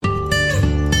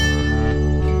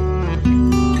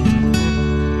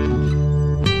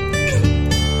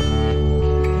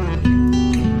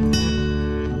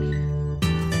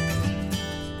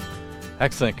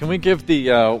Excellent. Can we give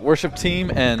the worship team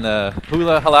and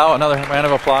Hula Halau another round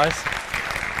of applause?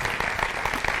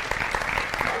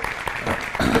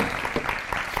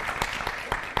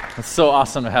 It's so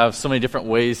awesome to have so many different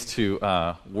ways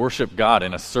to worship God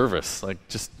in a service, like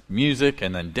just music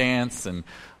and then dance and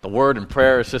the word and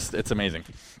prayer. It's amazing.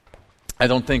 I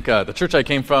don't think the church I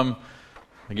came from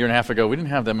a year and a half ago, we didn't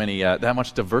have that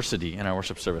much diversity in our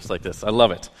worship service like this. I love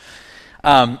it.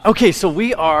 Okay, so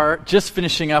we are just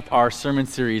finishing up our sermon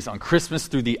series on Christmas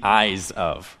through the eyes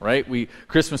of, right?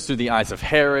 Christmas through the eyes of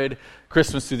Herod,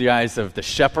 Christmas through the eyes of the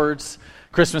shepherds,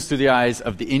 Christmas through the eyes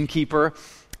of the innkeeper.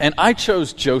 And I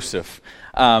chose Joseph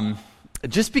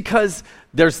just because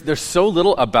there's so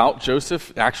little about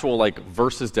Joseph, actual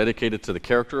verses dedicated to the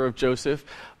character of Joseph.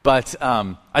 But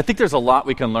I think there's a lot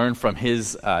we can learn from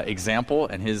his example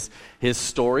and his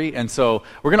story. And so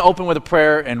we're going to open with a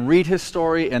prayer and read his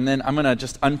story, and then I'm going to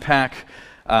just unpack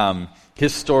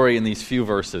his story in these few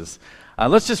verses.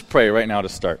 Let's just pray right now to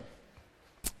start.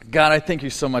 God, I thank you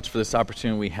so much for this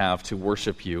opportunity we have to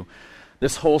worship you.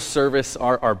 This whole service,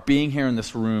 our being here in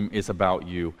this room is about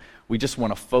you. We just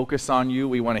want to focus on you.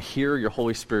 We want to hear your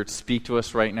Holy Spirit speak to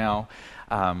us right now.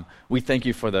 We thank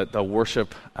you for the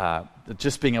worship,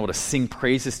 just being able to sing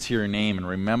praises to your name and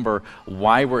remember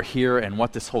why we're here and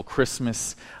what this whole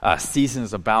Christmas season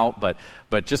is about,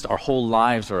 but just our whole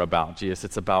lives are about, Jesus.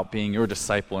 It's about being your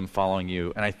disciple and following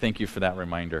you, and I thank you for that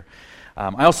reminder.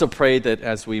 I also pray that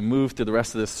as we move through the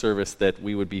rest of this service that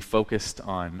we would be focused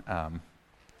on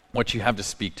what you have to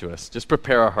speak to us. Just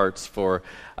prepare our hearts for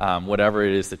whatever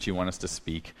it is that you want us to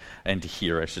speak and to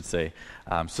hear, I should say,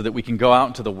 so that we can go out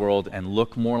into the world and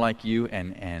look more like you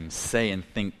and say and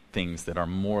think things that are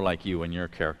more like you and your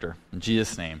character. In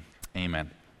Jesus' name,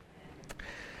 amen.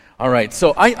 All right,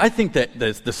 so I think that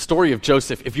the story of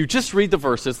Joseph, if you just read the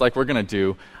verses like we're going to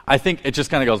do, I think it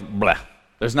just kind of goes, blah.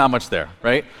 There's not much there,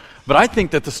 right? But I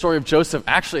think that the story of Joseph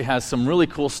actually has some really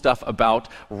cool stuff about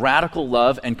radical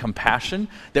love and compassion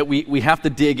that we have to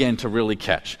dig in to really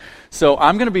catch. So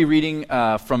I'm going to be reading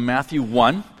from Matthew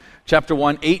 1, chapter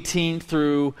 1, 18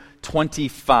 through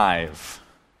 25.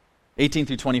 18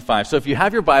 through 25. So if you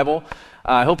have your Bible,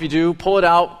 I hope you do, pull it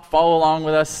out, follow along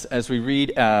with us as we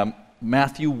read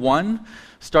Matthew 1,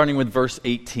 starting with verse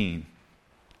 18.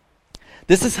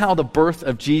 This is how the birth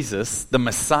of Jesus, the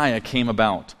Messiah, came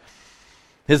about.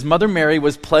 His mother Mary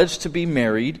was pledged to be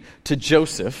married to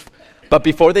Joseph, but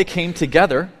before they came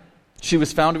together, she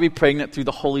was found to be pregnant through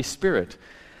the Holy Spirit.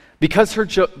 Because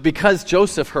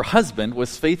Joseph, her husband,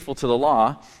 was faithful to the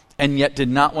law and yet did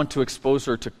not want to expose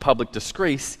her to public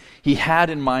disgrace, he had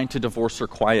in mind to divorce her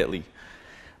quietly.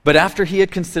 But after he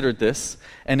had considered this,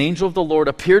 an angel of the Lord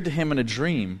appeared to him in a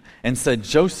dream and said,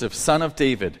 "Joseph, son of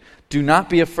David, do not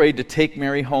be afraid to take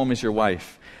Mary home as your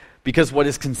wife, because what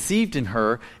is conceived in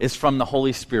her is from the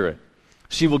Holy Spirit.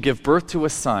 She will give birth to a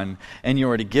son, and you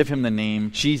are to give him the name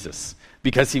Jesus,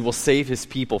 because he will save his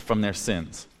people from their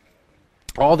sins."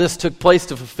 All this took place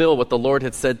to fulfill what the Lord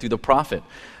had said through the prophet.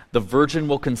 The virgin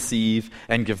will conceive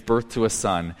and give birth to a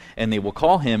son, and they will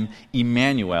call him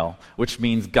Emmanuel, which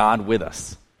means God with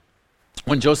us.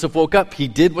 When Joseph woke up, he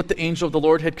did what the angel of the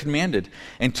Lord had commanded,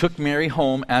 and took Mary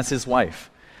home as his wife.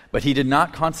 But he did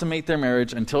not consummate their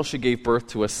marriage until she gave birth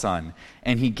to a son,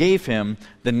 and he gave him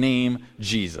the name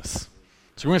Jesus.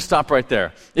 So we're going to stop right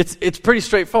there. It's pretty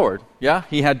straightforward, yeah?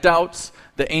 He had doubts.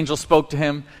 The angel spoke to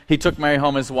him. He took Mary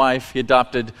home as wife. He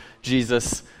adopted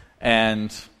Jesus,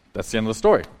 and that's the end of the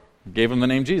story. He gave him the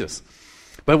name Jesus.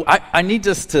 But I need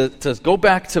us to go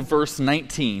back to verse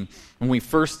 19 when we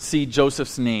first see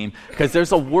Joseph's name, because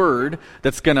there's a word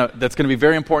that's gonna be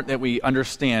very important that we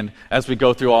understand as we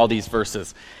go through all these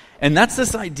verses. And that's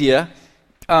this idea,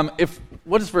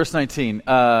 what is verse 19?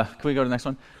 Can we go to the next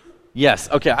one? Yes,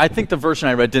 okay, I think the version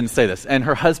I read didn't say this. And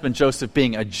her husband Joseph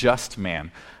being a just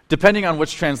man. Depending on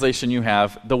which translation you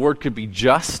have, the word could be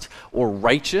just or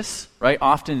righteous, right?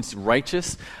 Often it's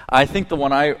righteous. I think the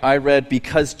one I read,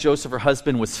 because Joseph, her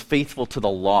husband, was faithful to the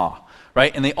law,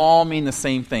 right? And they all mean the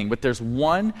same thing. But there's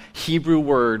one Hebrew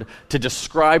word to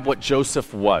describe what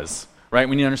Joseph was, right?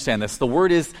 We need to understand this. The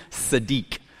word is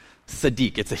Sadiq.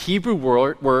 Sadiq. It's a Hebrew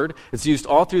word. It's used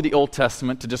all through the Old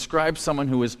Testament to describe someone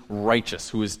who is righteous,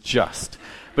 who is just.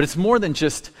 But it's more than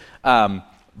just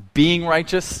being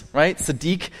righteous, right?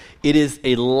 Sadiq, it is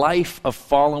a life of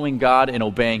following God and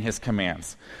obeying his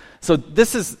commands. So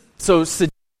Sadiq is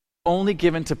only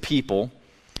given to people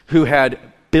who had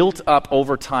built up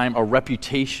over time a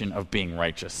reputation of being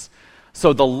righteous.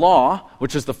 So the law,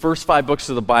 which is the first 5 books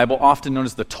of the Bible, often known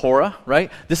as the Torah, right?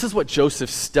 This is what Joseph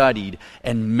studied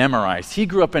and memorized. He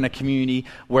grew up in a community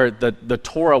where the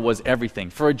Torah was everything.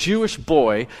 For a Jewish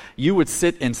boy, you would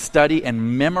sit and study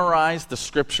and memorize the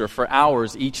scripture for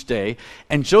hours each day.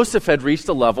 And Joseph had reached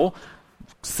a level,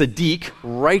 Sadiq,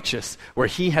 righteous, where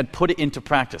he had put it into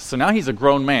practice. So now he's a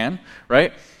grown man,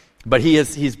 right? But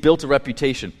he's built a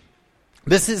reputation.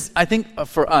 This is, I think,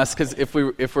 for us, because if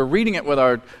we're reading it with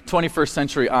our 21st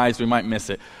century eyes, we might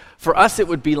miss it. For us, it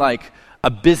would be like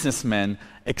a businessman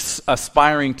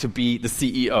aspiring to be the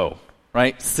CEO,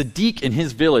 right? Sadiq in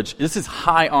his village, this is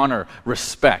high honor,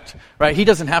 respect, right? He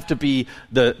doesn't have to be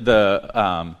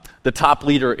the top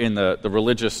leader in the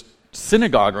religious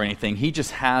synagogue or anything. He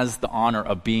just has the honor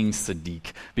of being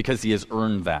Sadiq because he has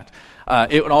earned that.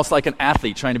 It would also like an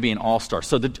athlete trying to be an all-star.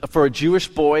 So for a Jewish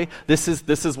boy, this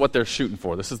is what they're shooting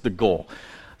for. This is the goal.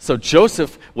 So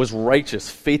Joseph was righteous,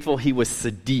 faithful. He was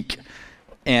Sadiq,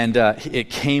 and it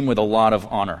came with a lot of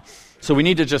honor. So we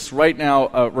need to just right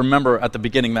now remember at the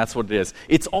beginning that's what it is.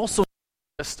 It's also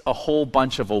just a whole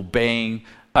bunch of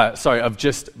of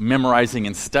just memorizing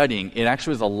and studying. It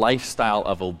actually was a lifestyle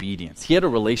of obedience. He had a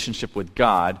relationship with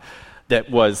God that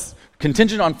was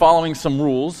contingent on following some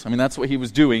rules. I mean, that's what he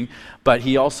was doing, but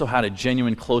he also had a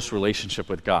genuine, close relationship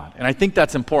with God. And I think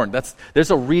that's important. There's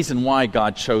a reason why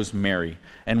God chose Mary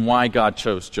and why God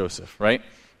chose Joseph, right?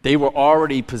 They were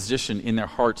already positioned in their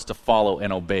hearts to follow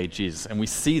and obey Jesus, and we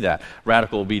see that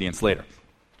radical obedience later.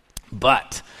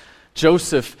 But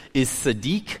Joseph is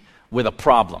Sadiq with a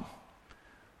problem,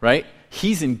 right?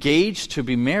 He's engaged to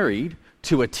be married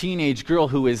to a teenage girl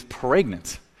who is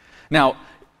pregnant. Now,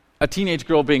 a teenage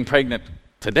girl being pregnant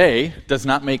today does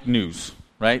not make news,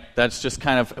 right? That's just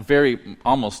kind of very,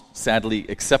 almost sadly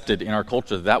accepted in our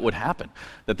culture that would happen,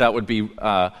 that would be,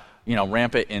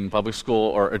 rampant in public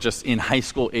school or just in high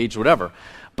school age, whatever.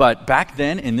 But back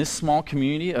then, in this small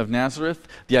community of Nazareth,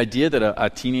 the idea that a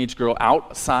teenage girl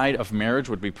outside of marriage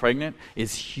would be pregnant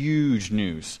is huge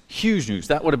news. Huge news.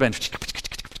 That would have been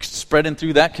spreading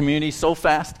through that community so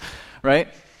fast, right?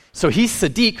 So he's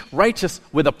Sadiq, righteous,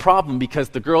 with a problem because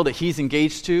the girl that he's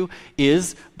engaged to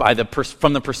is,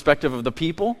 from the perspective of the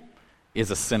people,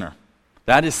 is a sinner.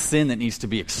 That is sin that needs to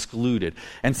be excluded.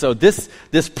 And so this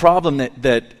problem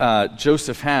that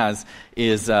Joseph has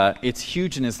is it's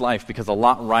huge in his life because a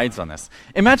lot rides on this.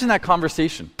 Imagine that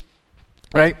conversation,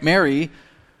 right? Mary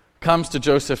comes to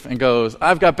Joseph and goes,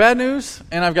 I've got bad news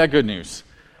and I've got good news.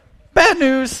 Bad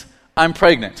news, I'm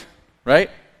pregnant, right?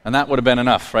 And that would have been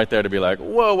enough right there to be like,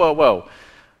 whoa, whoa, whoa.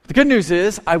 The good news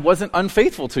is I wasn't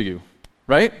unfaithful to you,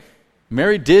 right?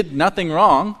 Mary did nothing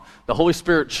wrong. The Holy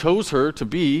Spirit chose her to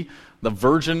be the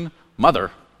virgin mother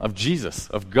of Jesus,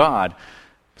 of God.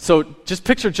 So just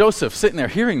picture Joseph sitting there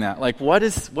hearing that. Like, what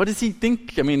does he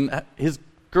think? I mean, his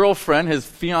girlfriend, his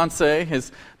fiancée,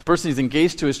 the person he's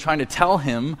engaged to is trying to tell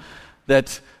him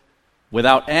that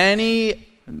without any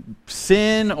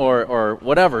sin or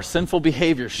whatever, sinful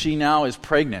behavior, she now is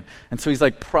pregnant. And so he's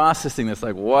like processing this,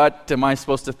 like, what am I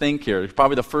supposed to think here? He's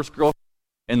probably the first girl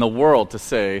in the world to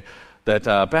say that,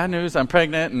 bad news, I'm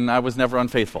pregnant and I was never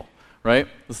unfaithful, right?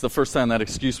 This is the first time that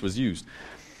excuse was used.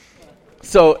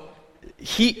 So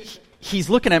he's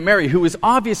looking at Mary, who is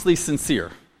obviously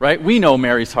sincere, right? We know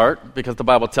Mary's heart because the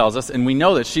Bible tells us, and we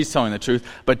know that she's telling the truth,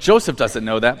 but Joseph doesn't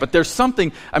know that. But there's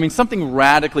something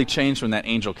radically changed when that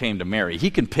angel came to Mary.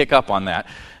 He can pick up on that.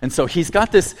 And so he's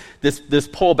got this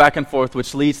pull back and forth,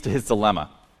 which leads to his dilemma.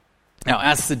 Now,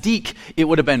 as Sadiq, it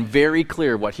would have been very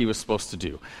clear what he was supposed to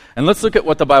do. And let's look at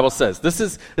what the Bible says. This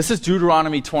is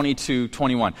Deuteronomy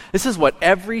 22:21. This is what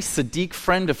every Sadiq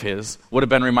friend of his would have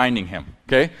been reminding him,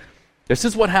 okay? This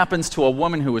is what happens to a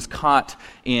woman who is caught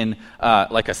in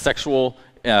like a sexual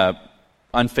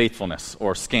unfaithfulness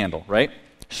or scandal, right?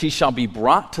 She shall be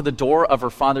brought to the door of her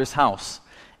father's house,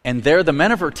 and there the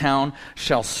men of her town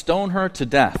shall stone her to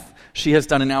death. She has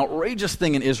done an outrageous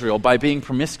thing in Israel by being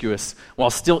promiscuous while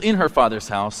still in her father's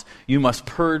house. You must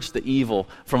purge the evil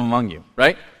from among you,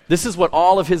 right? This is what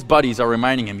all of his buddies are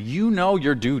reminding him. You know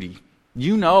your duty.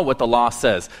 You know what the law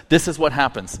says. This is what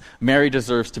happens. Mary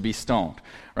deserves to be stoned,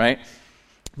 right?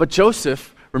 But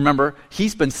Joseph, remember,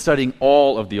 he's been studying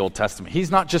all of the Old Testament.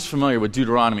 He's not just familiar with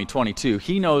Deuteronomy 22.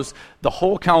 He knows the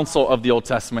whole counsel of the Old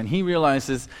Testament. He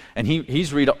realizes, and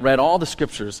he's read all the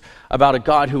scriptures about a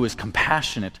God who is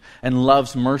compassionate and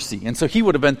loves mercy. And so he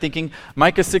would have been thinking,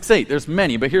 Micah 6:8, there's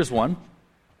many, but here's one.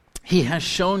 He has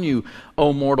shown you,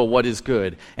 O mortal, what is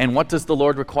good. And what does the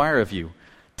Lord require of you?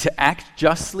 To act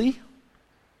justly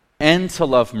and to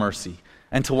love mercy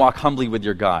and to walk humbly with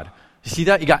your God. You see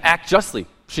that? You got act justly.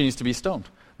 She needs to be stoned.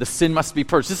 The sin must be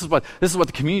purged. This is what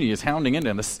the community is hounding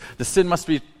into him. The sin must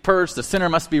be purged. The sinner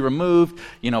must be removed.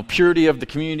 Purity of the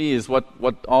community is what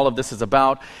all of this is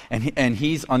about. And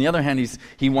he's, on the other hand,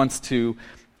 he wants to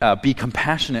be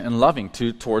compassionate and loving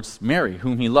towards Mary,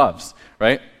 whom he loves,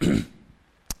 right?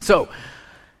 So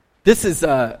this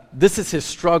is his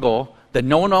struggle that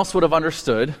no one else would have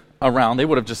understood around. They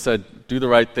would have just said, do the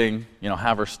right thing,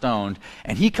 have her stoned.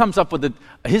 And he comes up with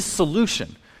his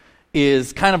solution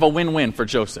is kind of a win-win for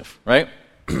Joseph, right?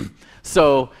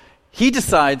 So he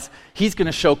decides he's going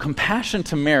to show compassion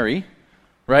to Mary,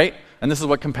 right? And this is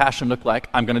what compassion looked like.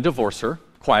 I'm going to divorce her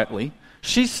quietly.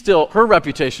 Her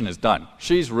reputation is done.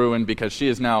 She's ruined because she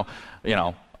is now,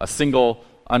 a single,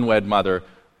 unwed mother,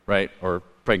 right? Or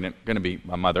pregnant, going to be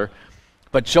a mother.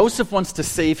 But Joseph wants to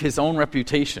save his own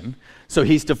reputation, so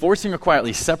he's divorcing her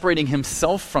quietly, separating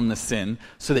himself from the sin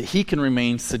so that he can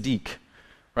remain Sadiq.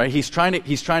 Right? He's trying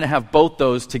to have both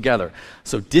those together.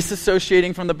 So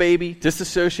disassociating from the baby,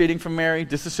 disassociating from Mary,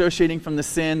 disassociating from the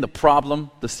sin, the problem,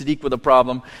 the Sadiq with a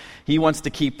problem. He wants to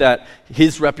keep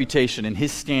his reputation and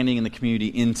his standing in the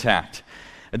community intact.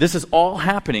 And this is all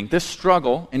happening, this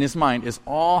struggle in his mind is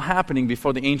all happening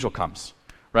before the angel comes.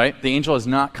 Right? The angel has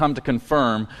not come to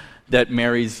confirm that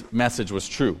Mary's message was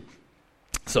true.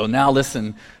 So now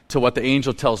listen to what the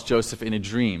angel tells Joseph in a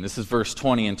dream. This is verse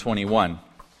 20 and 21.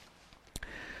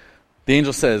 The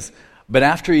angel says, but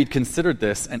after he'd considered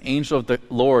this, an angel of the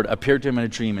Lord appeared to him in a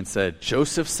dream and said,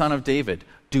 Joseph, son of David,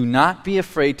 do not be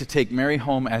afraid to take Mary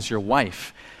home as your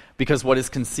wife, because what is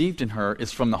conceived in her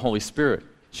is from the Holy Spirit.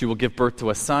 She will give birth to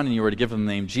a son, and you are to give him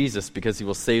the name Jesus, because he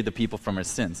will save the people from his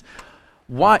sins.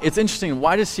 Why? It's interesting.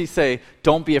 Why does she say,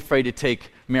 don't be afraid to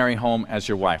take Mary home as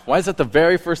your wife? Why is that the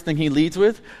very first thing he leads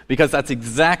with? Because that's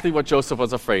exactly what Joseph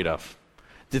was afraid of.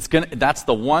 That's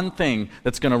the one thing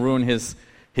that's going to ruin his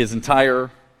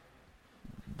entire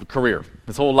career,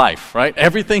 his whole life, right?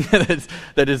 Everything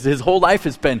that is his whole life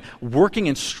has been working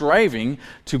and striving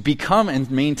to become and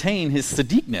maintain his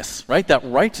Sadiqness, right? That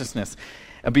righteousness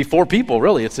before people,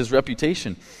 really. It's his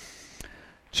reputation.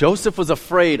 Joseph was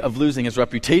afraid of losing his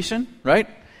reputation, right?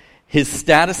 His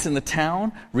status in the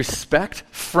town, respect,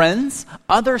 friends,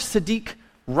 other Sadiq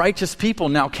righteous people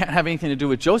now can't have anything to do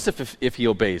with Joseph if he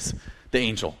obeys the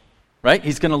angel. Right?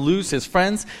 He's going to lose his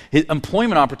friends, his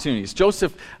employment opportunities.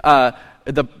 Joseph, some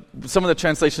of the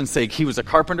translations say he was a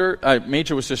carpenter.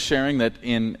 Major was just sharing that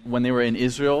when they were in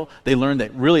Israel, they learned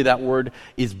that really that word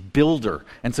is builder.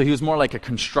 And so he was more like a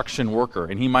construction worker.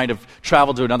 And he might have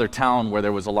traveled to another town where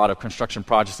there was a lot of construction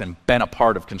projects and been a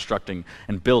part of constructing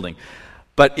and building.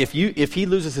 But if he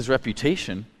loses his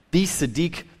reputation, these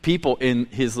Sadiq people in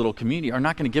his little community are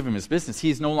not going to give him his business.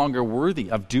 He's no longer worthy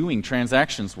of doing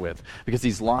transactions with because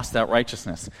he's lost that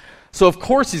righteousness. So of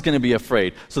course he's going to be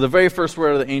afraid. So the very first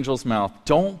word of the angel's mouth,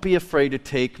 don't be afraid to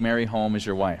take Mary home as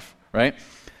your wife, right?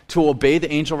 To obey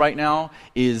the angel right now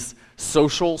is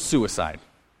social suicide.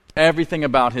 Everything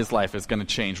about his life is going to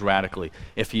change radically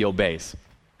if he obeys.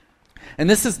 And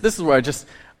this is where I just,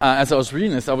 as I was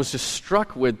reading this, I was just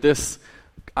struck with this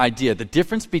idea, the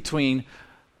difference between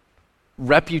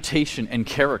reputation and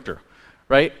character,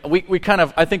 right? We kind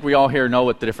of, I think we all here know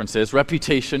what the difference is.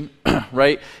 Reputation,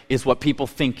 right, is what people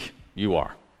think you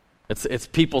are. It's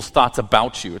people's thoughts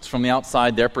about you. It's from the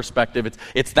outside, their perspective.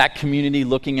 It's that community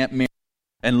looking at Mary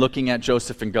and looking at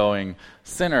Joseph and going,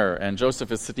 sinner, and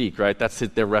Joseph is Sadiq, right? That's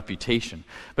their reputation.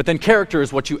 But then character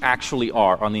is what you actually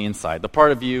are on the inside, the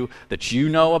part of you that you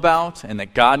know about and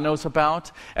that God knows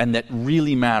about and that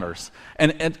really matters.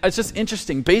 And it's just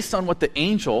interesting, based on what the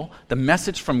angel, the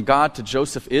message from God to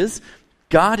Joseph is,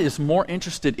 God is more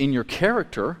interested in your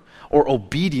character or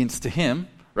obedience to him,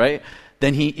 right,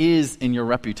 than he is in your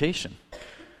reputation.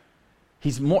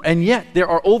 He's more, and yet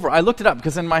I looked it up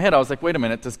because in my head I was like, wait a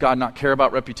minute, does God not care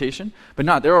about reputation? But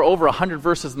no, there are over 100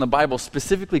 verses in the Bible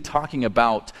specifically talking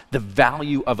about the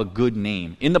value of a good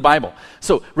name in the Bible.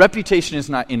 So reputation is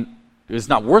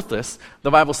not worthless. The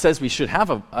Bible says we should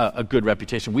have a good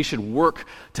reputation. We should work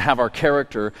to have our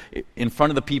character in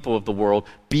front of the people of the world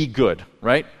be good,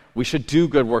 right? We should do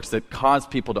good works that cause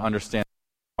people to understand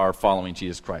are following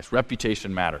Jesus Christ.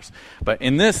 Reputation matters. But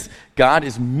in this, God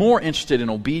is more interested in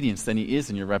obedience than he is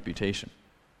in your reputation.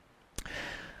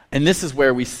 And this is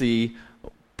where we see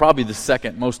probably the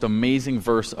second most amazing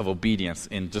verse of obedience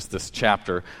in just this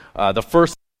chapter. The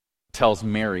first tells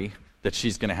Mary that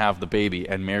she's going to have the baby,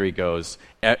 and Mary goes,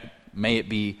 may it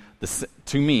be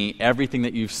to me everything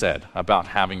that you've said about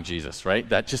having Jesus, right?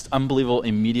 That just unbelievable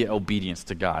immediate obedience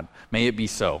to God. May it be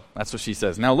so. That's what she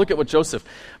says. Now look at what Joseph,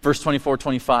 verse 24,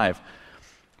 25.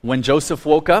 When Joseph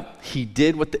woke up, he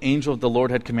did what the angel of the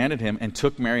Lord had commanded him and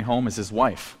took Mary home as his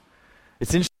wife.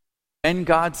 It's interesting. when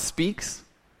God speaks,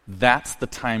 that's the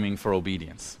timing for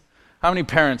obedience. How many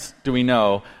parents do we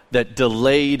know that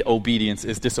delayed obedience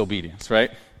is disobedience,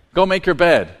 right? Go make your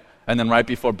bed. And then right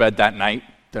before bed that night,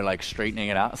 they're like straightening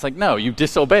it out. It's like, no, you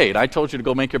disobeyed. I told you to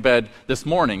go make your bed this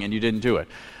morning and you didn't do it.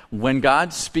 When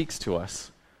God speaks to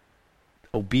us,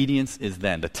 obedience is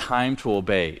then. The time to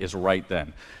obey is right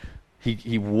then.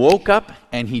 He woke up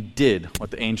and he did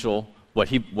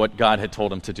what God had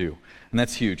told him to do. And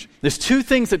that's huge. There's two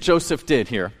things that Joseph did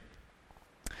here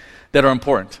that are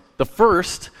important. The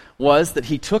first was that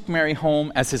he took Mary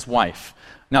home as his wife.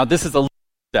 Now, this is a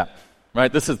step,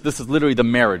 right? This is literally the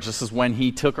marriage. This is when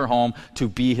he took her home to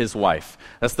be his wife.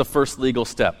 That's the first legal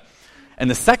step. And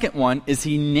the second one is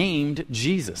he named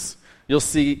Jesus. You'll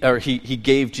see, or he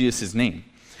gave Jesus his name.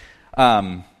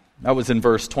 That was in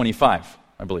verse 25,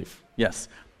 I believe. Yes.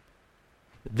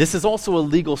 This is also a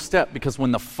legal step because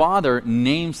when the father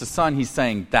names the son, he's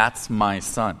saying, that's my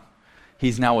son.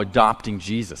 He's now adopting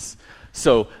Jesus.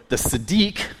 So the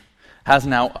Siddiq has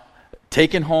now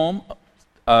taken home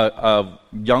a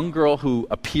young girl who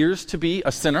appears to be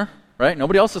a sinner, right?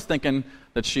 Nobody else is thinking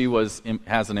that she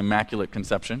has an immaculate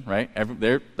conception, right?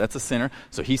 That's a sinner.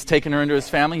 So he's taken her into his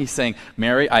family. He's saying,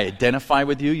 Mary, I identify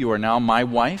with you. You are now my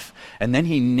wife. And then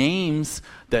he names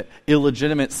the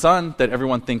illegitimate son that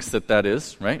everyone thinks that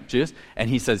is, right? Jesus. And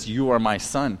he says, you are my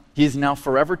son. He has now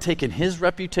forever taken his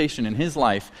reputation in his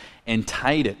life and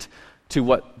tied it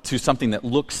to something that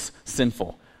looks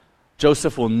sinful.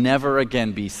 Joseph will never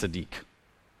again be Siddiq,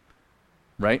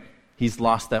 right? He's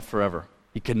lost that forever.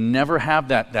 He can never have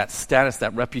that status,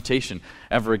 that reputation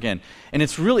ever again. And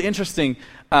it's really interesting.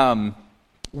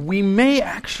 We may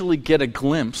actually get a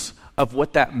glimpse of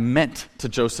what that meant to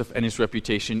Joseph and his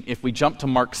reputation if we jump to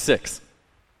Mark 6.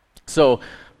 So,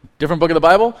 different book of the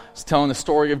Bible. It's telling the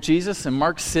story of Jesus. In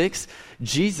Mark 6,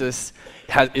 Jesus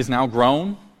is now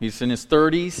grown. He's in his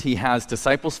 30s. He has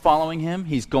disciples following him.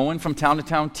 He's going from town to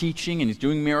town teaching and he's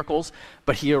doing miracles.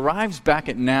 But he arrives back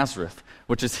at Nazareth,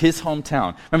 which is his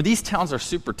hometown. Remember, these towns are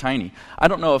super tiny. I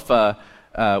don't know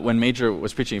if when Major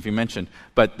was preaching, if he mentioned,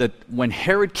 but that when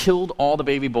Herod killed all the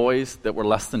baby boys that were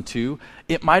less than 2,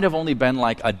 it might have only been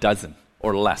like a dozen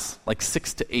or less, like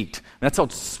 6 to 8. And that's how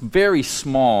very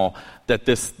small that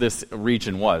this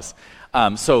region was.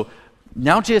 So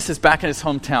now Jesus is back in his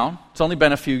hometown. It's only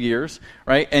been a few years,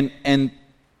 right? And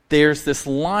there's this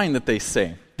line that they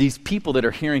say, these people that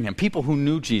are hearing him, people who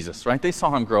knew Jesus, right? They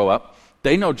saw him grow up.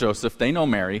 They know Joseph. They know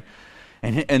Mary.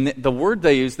 And the word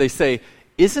they use, they say,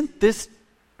 isn't this,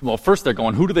 well, first they're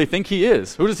going, who do they think he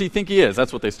is? Who does he think he is?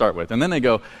 That's what they start with. And then they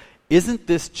go, isn't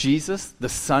this Jesus, the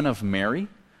son of Mary?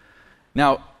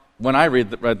 Now, when I read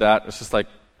that, it's just like,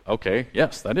 okay,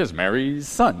 yes, that is Mary's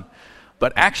son.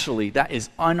 But actually, that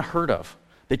is unheard of.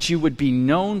 That you would be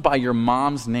known by your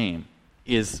mom's name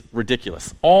is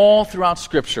ridiculous. All throughout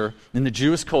Scripture, in the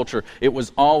Jewish culture, it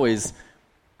was always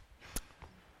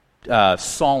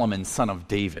Solomon, son of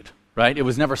David, right? It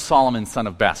was never Solomon, son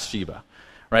of Bathsheba,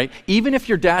 right? Even if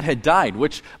your dad had died,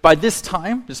 which by this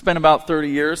time, it's been about 30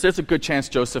 years, there's a good chance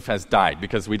Joseph has died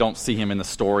because we don't see him in the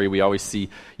story. We always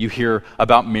you hear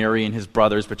about Mary and his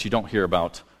brothers, but you don't hear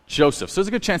about Joseph. So there's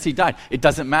a good chance he died. It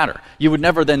doesn't matter. You would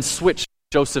never then switch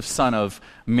Joseph, son of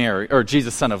Mary, or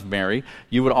Jesus, son of Mary.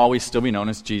 You would always still be known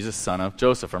as Jesus, son of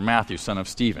Joseph, or Matthew, son of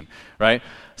Stephen, right?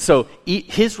 So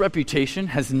his reputation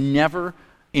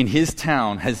in his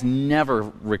town has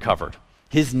never recovered.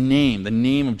 His name, the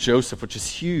name of Joseph, which is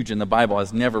huge in the Bible,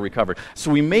 has never recovered.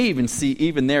 So we may even see,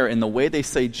 even there, in the way they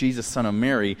say Jesus, son of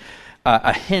Mary,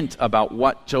 a hint about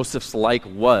what Joseph's like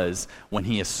was when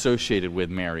he associated with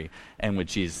Mary and with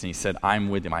Jesus. And he said, I'm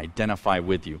with him, I identify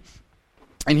with you.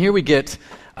 And here we get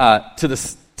to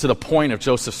the point of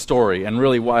Joseph's story, and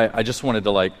really why I just wanted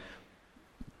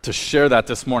to share that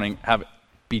this morning, have it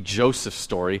be Joseph's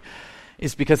story,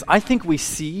 is because I think we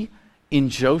see in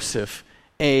Joseph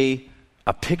a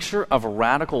picture of a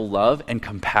radical love and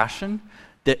compassion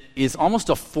that is almost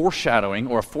a foreshadowing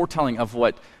or a foretelling of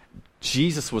what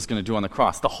Jesus was going to do on the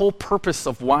cross. The whole purpose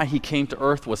of why he came to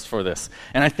earth was for this.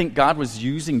 And I think God was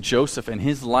using Joseph and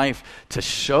his life to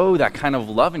show that kind of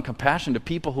love and compassion to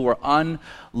people who are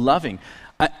unloving.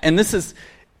 And this is,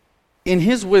 in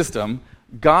his wisdom,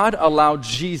 God allowed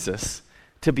Jesus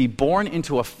to be born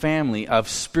into a family of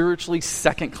spiritually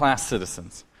second-class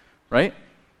citizens, right?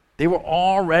 They were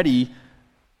already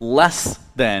less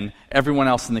than everyone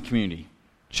else in the community.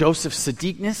 Joseph's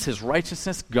Siddiqness, his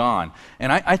righteousness, gone.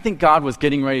 And I think God was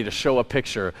getting ready to show a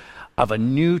picture of a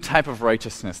new type of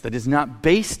righteousness that is not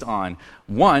based on,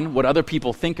 one, what other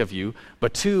people think of you,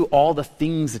 but two, all the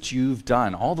things that you've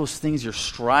done, all those things you're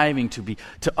striving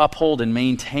to uphold and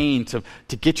maintain, to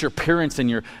get your appearance and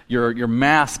your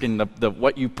mask and the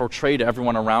what you portray to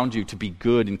everyone around you to be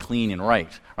good and clean and right.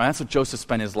 Right? That's what Joseph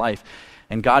spent his life.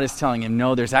 And God is telling him,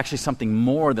 no, there's actually something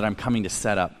more that I'm coming to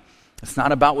set up. It's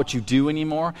not about what you do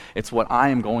anymore. It's what I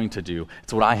am going to do.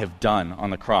 It's what I have done on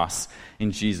the cross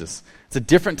in Jesus. It's a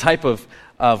different type of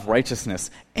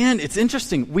righteousness. And it's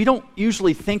interesting. We don't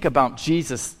usually think about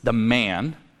Jesus, the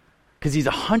man, because he's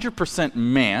 100%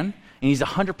 man and he's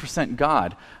 100%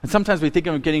 God. And sometimes we think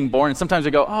of him getting born, and sometimes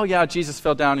we go, oh yeah, Jesus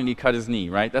fell down and he cut his knee,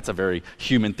 right? That's a very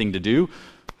human thing to do.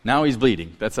 Now he's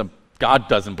bleeding. God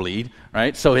doesn't bleed,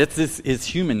 right? So it's his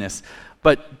humanness.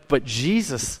 But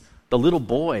Jesus, the little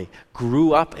boy,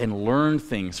 grew up and learned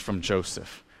things from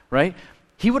Joseph, right?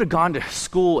 He would have gone to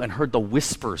school and heard the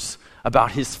whispers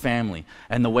about his family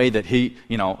and the way that he,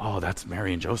 that's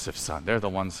Mary and Joseph's son. They're the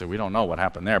ones who we don't know what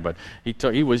happened there, but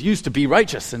he was used to be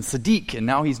righteous and Sadiq, and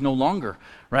now he's no longer,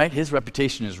 right? His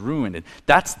reputation is ruined. And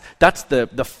that's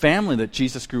the family that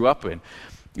Jesus grew up in.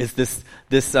 Is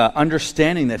this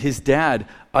understanding that his dad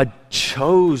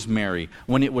chose Mary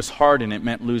when it was hard and it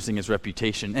meant losing his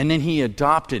reputation. And then he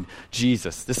adopted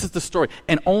Jesus. This is the story.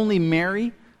 And only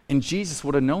Mary and Jesus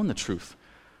would have known the truth.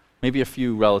 Maybe a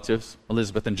few relatives,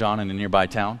 Elizabeth and John in a nearby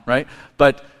town, right?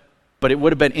 But it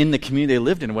would have been in the community they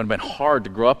lived in. It would have been hard to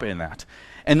grow up in that.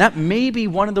 And that may be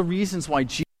one of the reasons why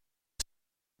Jesus was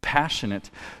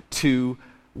passionate to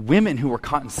women who were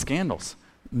caught in scandals.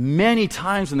 Many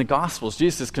times in the Gospels,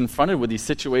 Jesus is confronted with these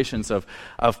situations of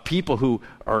people who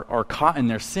are caught in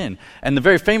their sin. And the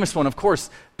very famous one, of course,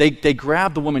 they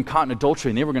grabbed the woman caught in adultery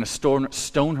and they were going to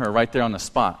stone her right there on the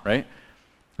spot, right?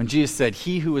 And Jesus said,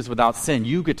 he who is without sin,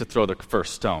 you get to throw the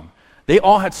first stone. They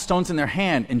all had stones in their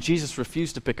hand, and Jesus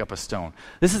refused to pick up a stone.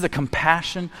 This is a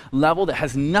compassion level that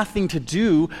has nothing to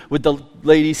do with the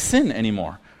lady's sin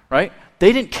anymore, right?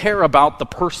 They didn't care about the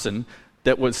person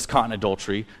that was caught in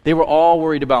adultery. They were all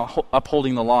worried about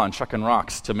upholding the law and chucking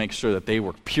rocks to make sure that they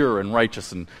were pure and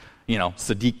righteous and,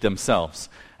 Sadiq themselves.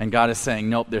 And God is saying,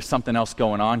 nope, there's something else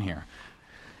going on here.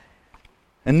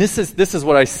 And this is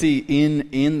what I see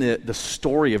in the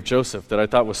story of Joseph that I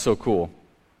thought was so cool.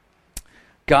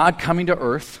 God coming to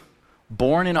earth,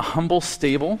 born in a humble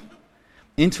stable,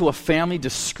 into a family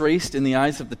disgraced in the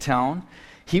eyes of the town.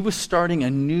 He was starting a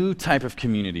new type of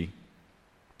community.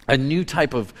 A new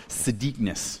type of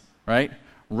Sadiqness, right?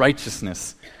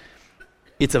 Righteousness.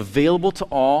 It's available to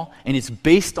all, and it's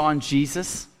based on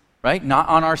Jesus, right? Not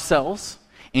on ourselves.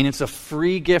 And it's a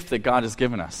free gift that God has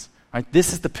given us. Right?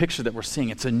 This is the picture that we're seeing.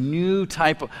 It's a new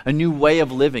way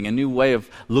of living, a new way of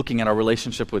looking at our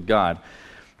relationship with God.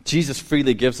 Jesus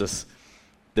freely gives us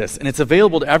this, and it's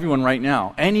available to everyone right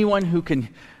now. Anyone who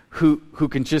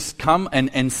can just come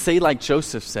and say like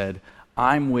Joseph said,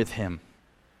 I'm with him.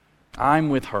 I'm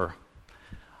with her.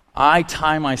 I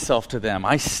tie myself to them.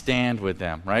 I stand with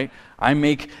them, right?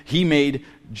 He made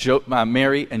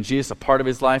Mary and Jesus a part of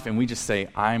his life, and we just say,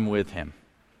 I'm with him.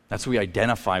 That's what we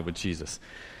identify with Jesus.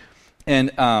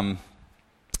 And I'm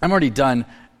already done.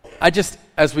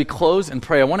 As we close and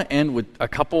pray, I want to end with a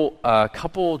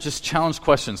couple just challenge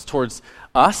questions towards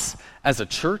us as a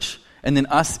church and then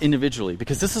us individually.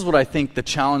 Because this is what I think the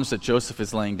challenge that Joseph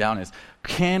is laying down is.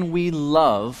 Can we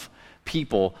love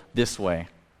people this way?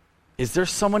 Is there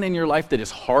someone in your life that is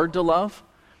hard to love?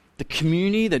 The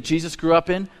community that Jesus grew up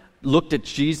in looked at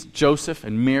Joseph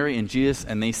and Mary and Jesus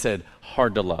and they said,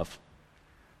 hard to love.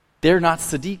 They're not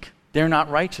Sadiq. They're not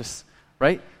righteous,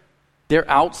 right? They're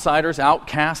outsiders,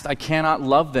 outcast. I cannot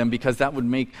love them because it would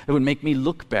make me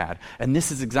look bad. And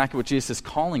this is exactly what Jesus is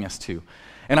calling us to.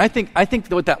 And I think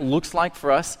what that looks like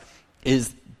for us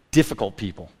is difficult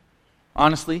people.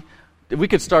 Honestly, we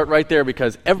could start right there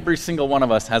because every single one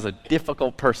of us has a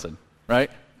difficult person, right?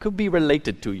 Could be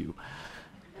related to you.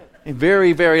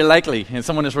 Very, very likely, and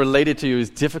someone is related to you is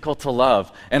difficult to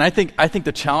love. And I think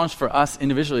the challenge for us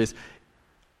individually is,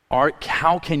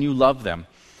 how can you love them?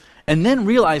 And then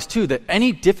realize too that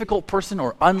any difficult person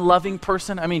or unloving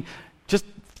person, just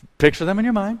picture them in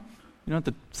your mind. You don't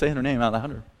have to say their name out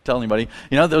loud or tell anybody.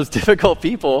 Those difficult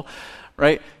people,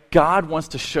 right? God wants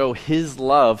to show his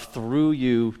love through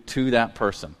you to that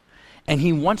person. And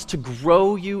he wants to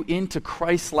grow you into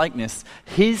Christ's likeness,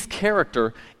 his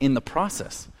character in the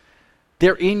process.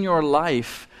 They're in your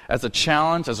life as a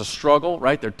challenge, as a struggle,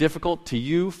 right? They're difficult to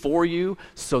you, for you,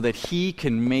 so that he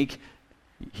can make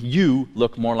you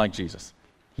look more like Jesus.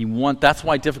 That's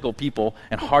why difficult people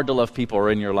and hard to love people are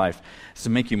in your life, is to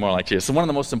make you more like Jesus. So one of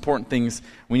the most important things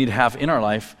we need to have in our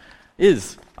life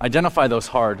is Identify those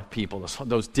hard people,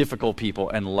 those difficult people,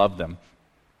 and love them.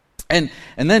 And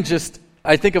then just,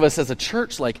 I think of us as a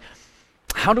church, like,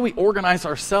 how do we organize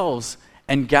ourselves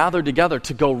and gather together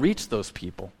to go reach those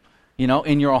people? You know,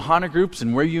 in your Ohana groups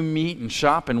and where you meet and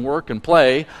shop and work and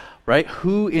play, right?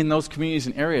 Who in those communities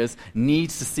and areas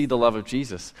needs to see the love of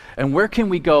Jesus? And where can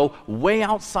we go way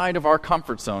outside of our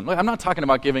comfort zone? Look, I'm not talking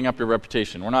about giving up your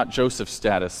reputation. We're not Joseph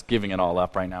status, giving it all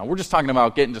up right now. We're just talking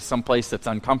about getting to some place that's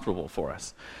uncomfortable for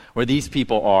us, where these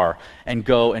people are, and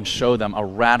go and show them a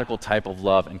radical type of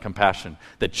love and compassion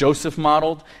that Joseph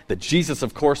modeled, that Jesus,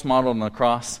 of course, modeled on the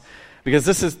cross. Because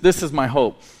this is my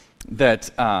hope, that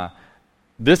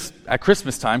this, at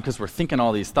Christmas time, because we're thinking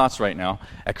all these thoughts right now,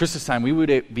 at Christmas time, we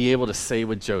would be able to say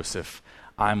with Joseph,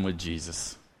 I'm with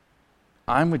Jesus.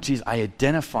 I'm with Jesus. I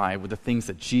identify with the things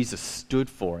that Jesus stood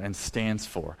for and stands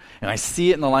for. And I see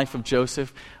it in the life of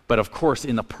Joseph, but of course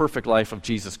in the perfect life of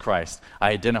Jesus Christ. I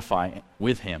identify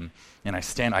with him, and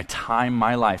I tie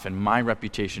my life and my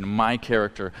reputation, my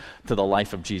character to the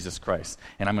life of Jesus Christ.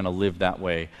 And I'm going to live that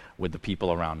way with the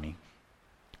people around me.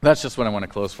 That's just what I want to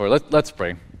close for. Let's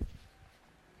pray.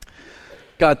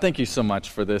 God, thank you so much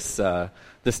for this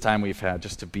time we've had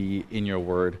just to be in your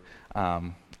word.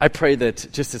 I pray that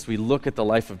just as we look at the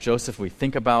life of Joseph, we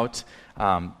think about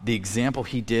the example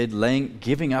he did,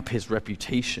 giving up his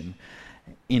reputation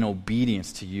in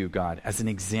obedience to you, God, as an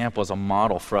example, as a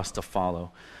model for us to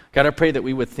follow. God, I pray that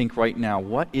we would think right now,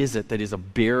 what is it that is a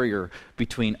barrier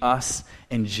between us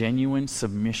and genuine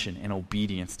submission and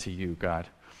obedience to you, God?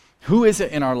 Who is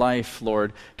it in our life,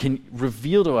 Lord, can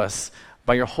reveal to us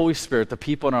by your Holy Spirit the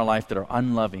people in our life that are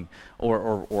unloving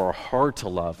or are hard to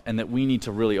love, and that we need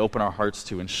to really open our hearts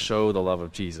to and show the love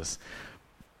of Jesus.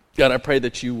 God, I pray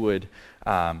that you would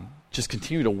just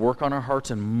continue to work on our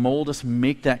hearts and mold us,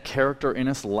 make that character in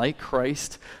us like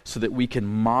Christ, so that we can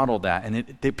model that.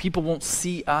 And that people won't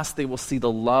see us, they will see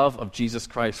the love of Jesus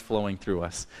Christ flowing through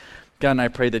us. God, and I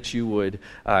pray that you would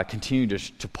continue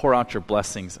to pour out your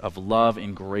blessings of love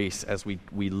and grace as we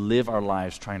live our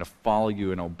lives trying to follow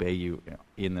you and obey you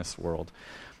in this world.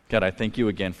 God, I thank you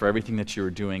again for everything that you are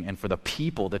doing and for the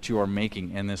people that you are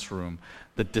making in this room,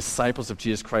 the disciples of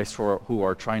Jesus Christ who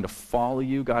are trying to follow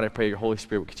you. God, I pray your Holy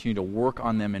Spirit will continue to work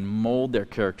on them and mold their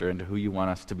character into who you want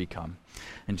us to become.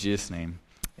 In Jesus' name,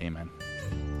 amen.